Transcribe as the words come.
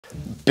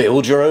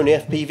Build your own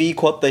FPV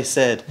quad, they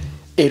said.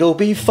 It'll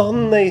be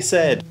fun, they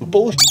said.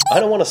 Bullshit. I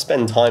don't want to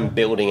spend time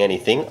building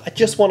anything, I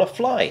just want to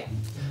fly.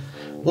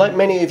 Like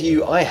many of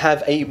you, I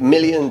have a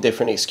million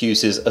different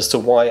excuses as to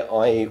why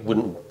I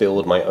wouldn't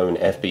build my own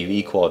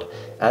FPV quad.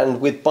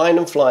 And with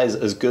Bind & Flies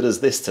as good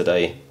as this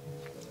today,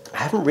 I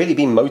haven't really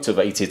been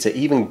motivated to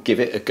even give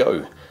it a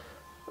go.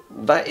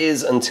 That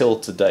is until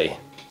today.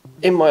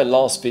 In my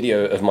last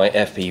video of my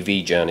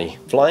FPV journey,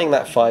 flying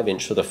that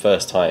 5-inch for the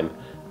first time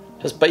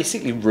has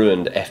basically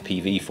ruined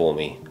FPV for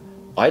me.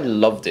 I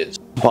loved it.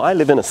 But I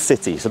live in a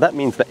city, so that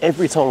means that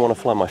every time I want to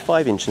fly my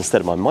 5-inch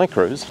instead of my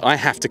micros, I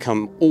have to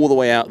come all the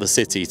way out of the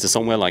city to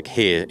somewhere like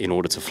here in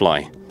order to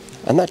fly.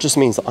 And that just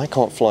means that I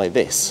can't fly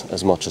this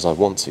as much as I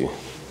want to.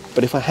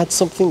 But if I had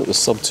something that was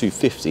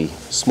sub-250,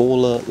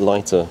 smaller,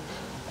 lighter,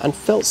 and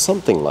felt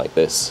something like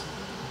this,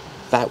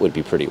 that would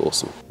be pretty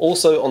awesome.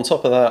 Also, on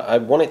top of that, I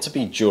want it to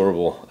be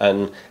durable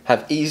and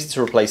have easy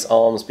to replace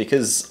arms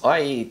because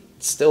I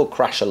still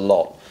crash a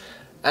lot.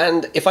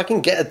 And if I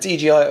can get a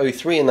DJI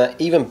O3 in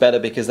that, even better,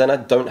 because then I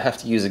don't have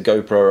to use a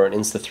GoPro or an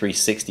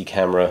Insta360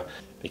 camera,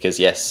 because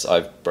yes,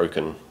 I've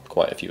broken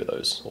quite a few of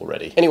those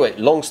already. Anyway,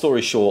 long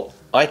story short,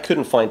 I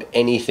couldn't find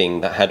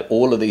anything that had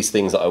all of these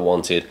things that I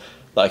wanted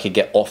that I could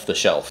get off the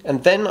shelf.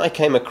 And then I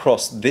came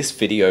across this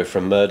video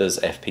from Murders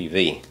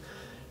FPV,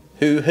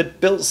 who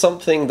had built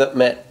something that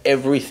met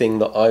everything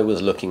that I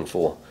was looking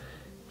for.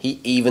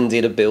 He even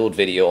did a build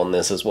video on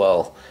this as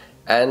well,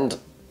 and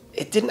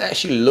it didn't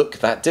actually look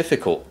that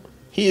difficult.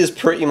 He is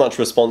pretty much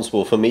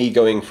responsible for me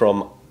going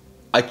from,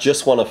 I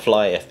just want to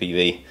fly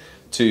FPV,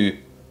 to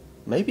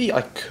maybe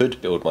I could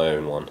build my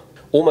own one.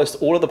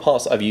 Almost all of the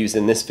parts I've used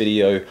in this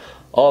video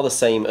are the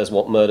same as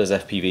what Murders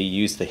FPV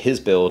used for his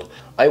build.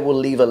 I will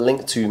leave a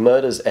link to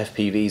Murders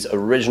FPV's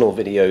original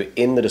video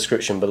in the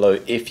description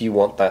below if you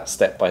want that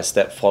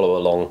step-by-step follow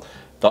along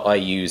that I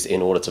use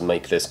in order to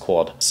make this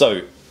quad.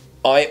 So,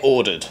 I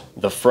ordered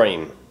the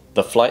frame,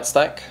 the flight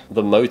stack,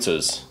 the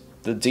motors,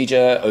 the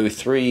DJI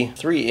O3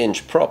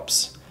 3-inch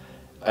props,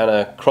 and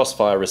a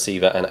crossfire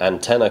receiver and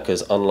antenna,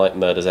 because unlike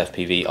Murders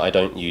FPV, I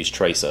don't use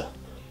tracer.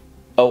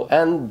 Oh,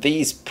 and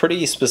these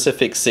pretty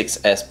specific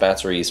 6S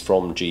batteries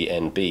from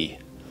GNB.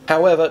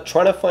 However,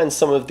 trying to find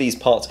some of these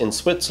parts in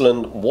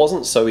Switzerland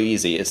wasn't so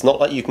easy. It's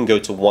not like you can go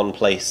to one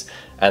place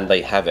and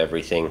they have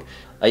everything.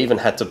 I even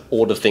had to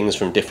order things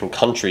from different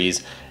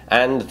countries,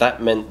 and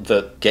that meant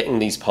that getting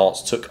these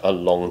parts took a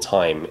long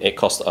time. It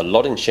cost a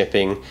lot in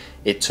shipping,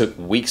 it took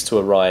weeks to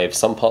arrive,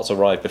 some parts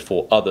arrived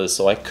before others,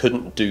 so I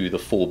couldn't do the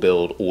full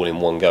build all in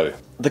one go.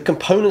 The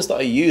components that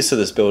I use for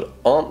this build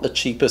aren't the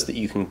cheapest that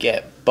you can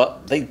get,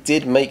 but they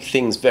did make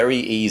things very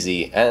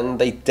easy, and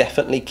they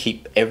definitely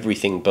keep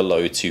everything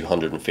below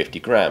 250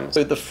 grams.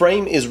 So the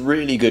frame is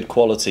really good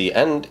quality,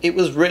 and it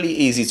was really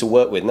easy to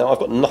work with. Now I've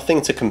got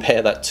nothing to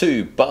compare that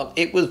to, but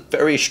it was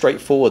very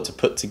straightforward to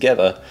put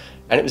together,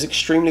 and it was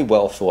extremely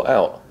well thought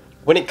out.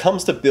 When it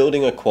comes to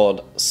building a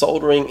quad,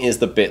 soldering is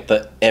the bit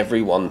that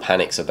everyone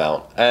panics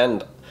about,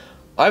 and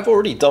I've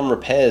already done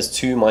repairs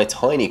to my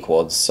tiny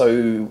quads,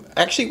 so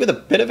actually with a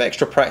bit of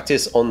extra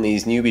practice on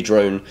these newbie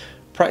drone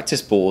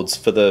practice boards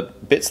for the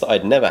bits that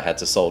I'd never had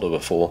to solder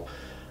before,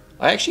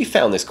 I actually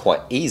found this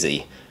quite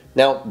easy.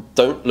 Now,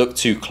 don't look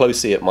too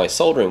closely at my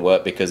soldering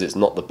work because it's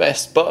not the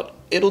best, but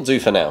it'll do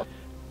for now.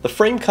 The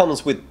frame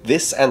comes with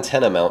this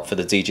antenna mount for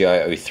the DJI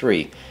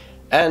O3,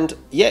 and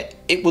yeah,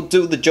 it will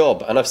do the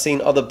job, and I've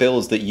seen other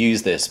builds that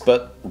use this,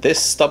 but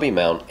this stubby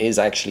mount is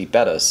actually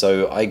better,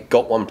 so I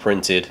got one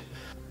printed.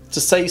 To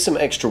save some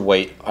extra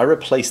weight, I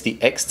replaced the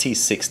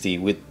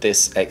XT60 with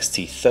this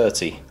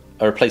XT30.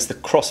 I replaced the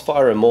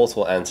Crossfire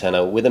Immortal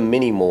antenna with a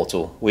Mini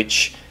Mortal,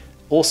 which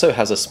also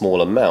has a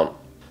smaller mount.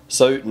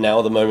 So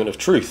now the moment of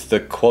truth. The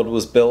quad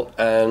was built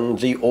and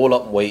the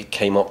all-up weight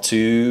came up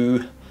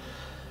to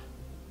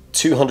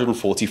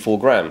 244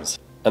 grams.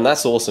 And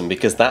that's awesome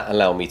because that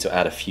allowed me to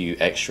add a few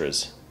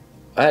extras.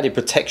 I added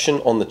protection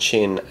on the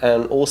chin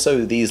and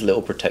also these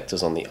little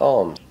protectors on the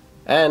arms.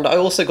 And I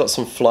also got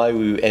some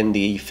Flywoo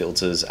NDE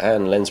filters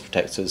and lens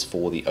protectors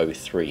for the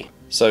O3.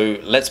 So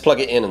let's plug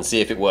it in and see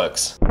if it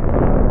works.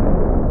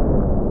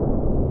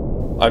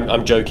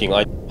 I'm joking,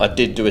 I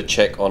did do a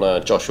check on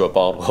a Joshua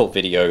Bardwell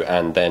video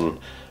and then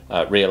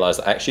realised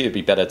that actually it'd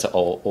be better to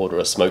order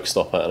a smoke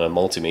stopper and a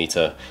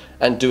multimeter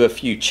and do a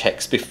few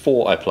checks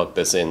before I plug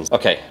this in.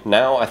 Okay,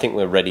 now I think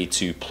we're ready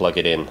to plug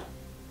it in.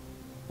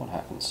 What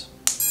happens?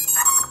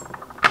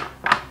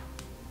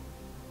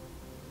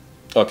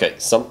 Okay,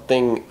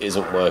 something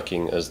isn't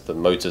working as the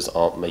motors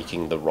aren't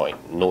making the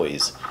right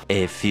noise.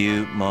 A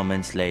few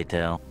moments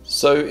later.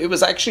 So it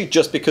was actually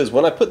just because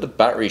when I put the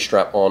battery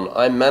strap on,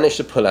 I managed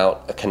to pull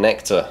out a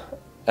connector.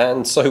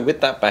 And so with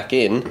that back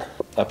in,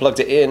 I plugged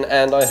it in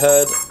and I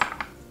heard...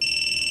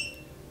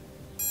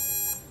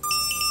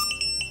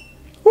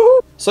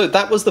 Woohoo! So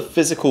that was the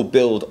physical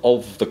build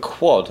of the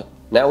quad.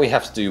 Now we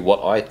have to do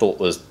what I thought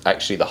was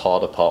actually the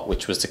harder part,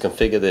 which was to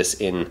configure this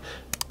in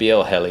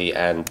BL Heli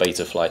and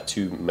Betaflight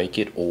to make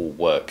it all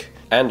work.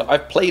 And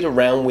I've played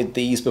around with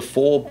these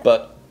before,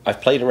 but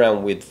I've played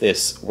around with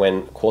this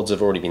when quads have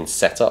already been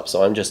set up,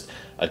 so I'm just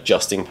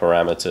adjusting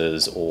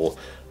parameters or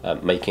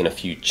making a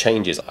few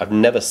changes. I've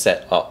never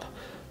set up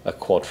a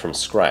quad from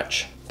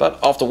scratch. But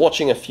after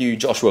watching a few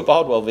Joshua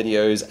Bardwell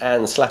videos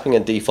and slapping a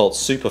default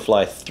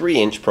Superfly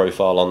 3-inch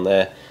profile on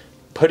there,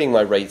 putting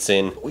my rates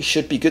in, we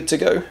should be good to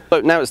go.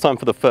 So now it's time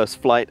for the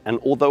first flight, and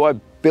although I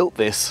built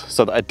this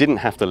so that I didn't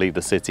have to leave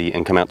the city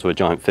and come out to a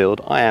giant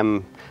field, I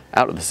am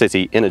out of the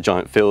city in a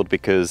giant field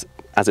because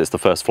as it's the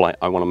first flight,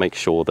 I want to make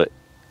sure that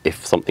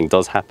if something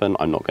does happen,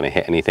 I'm not going to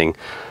hit anything.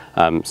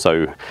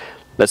 So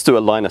let's do a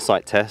line of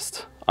sight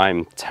test.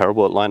 I'm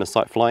terrible at line of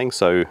sight flying,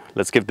 so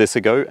let's give this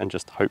a go and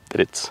just hope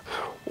that it's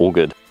all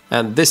good.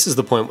 And this is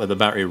the point where the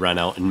battery ran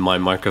out in my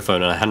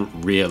microphone and I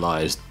hadn't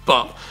realized,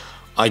 but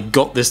I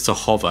got this to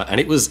hover and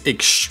it was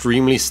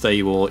extremely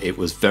stable. It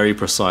was very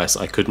precise.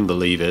 I couldn't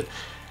believe it.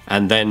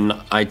 And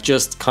then I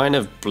just kind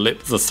of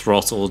blipped the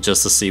throttle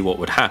just to see what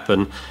would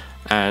happen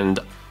and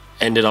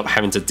ended up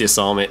having to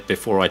disarm it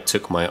before I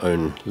took my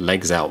own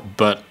legs out.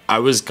 But I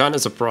was kind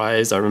of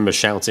surprised. I remember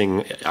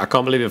shouting, "I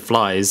can't believe it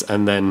flies."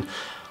 And then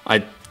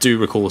I do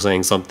recall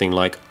saying something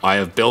like, "I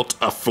have built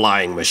a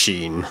flying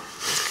machine."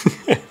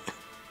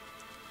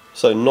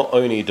 So not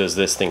only does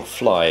this thing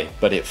fly,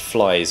 but it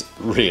flies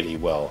really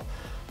well.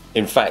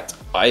 In fact,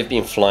 I've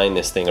been flying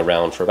this thing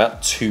around for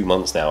about 2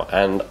 months now,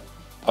 and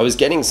I was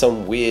getting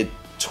some weird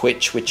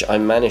twitch which I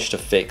managed to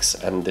fix,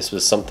 and this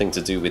was something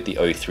to do with the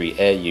O3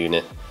 air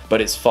unit.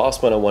 But it's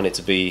fast when I want it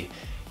to be,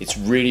 it's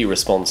really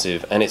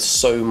responsive, and it's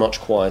so much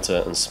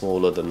quieter and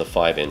smaller than the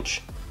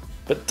 5-inch.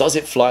 But does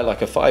it fly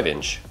like a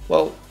 5-inch?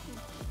 Well,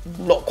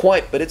 not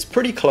quite, but it's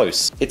pretty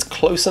close. It's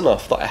close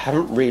enough that I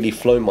haven't really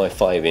flown my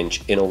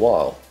 5-inch in a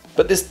while.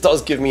 But this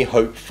does give me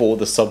hope for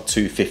the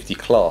Sub250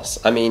 class.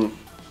 I mean,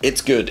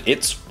 it's good,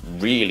 it's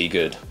really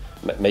good.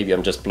 Maybe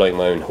I'm just blowing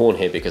my own horn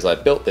here because I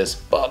built this,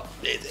 but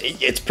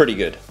it's pretty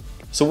good.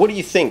 So what do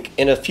you think?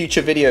 In a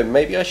future video,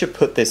 maybe I should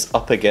put this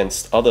up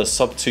against other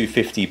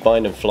Sub250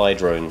 bind and fly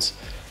drones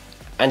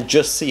and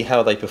just see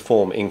how they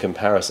perform in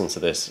comparison to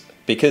this.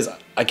 Because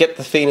I get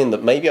the feeling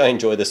that maybe I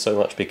enjoy this so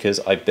much because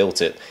I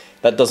built it.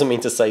 That doesn't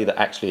mean to say that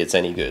actually it's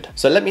any good.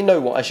 So let me know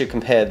what I should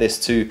compare this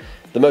to.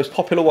 The most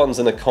popular ones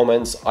in the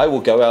comments. I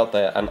will go out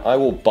there and I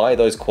will buy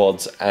those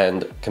quads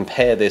and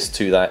compare this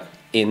to that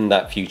in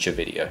that future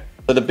video.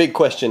 So the big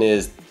question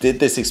is, did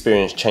this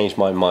experience change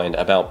my mind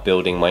about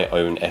building my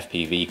own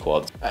FPV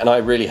quads? And I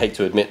really hate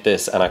to admit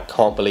this, and I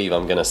can't believe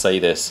I'm gonna say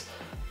this,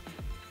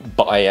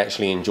 but I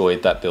actually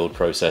enjoyed that build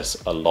process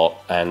a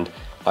lot, and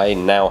I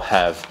now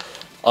have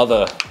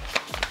other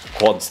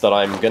quads that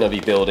I'm gonna be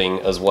building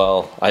as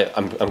well.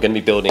 I'm gonna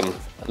be building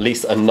at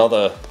least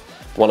another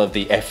one of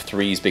the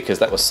F3s because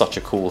that was such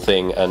a cool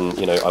thing, and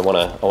you know, I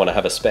wanna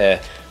have a spare.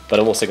 But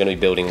I'm also going to be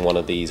building one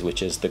of these,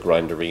 which is the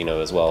Grinderino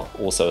as well,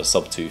 also a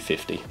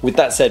Sub250. With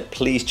that said,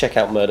 please check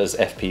out Murder's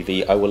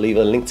FPV. I will leave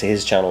a link to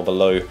his channel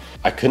below.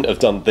 I couldn't have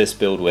done this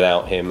build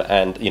without him,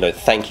 and you know,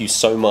 thank you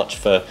so much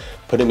for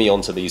putting me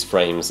onto these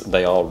frames.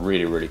 They are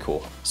really, really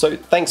cool. So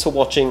thanks for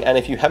watching, and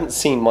if you haven't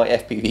seen my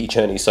FPV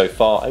journey so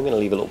far, I'm going to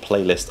leave a little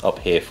playlist up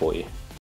here for you.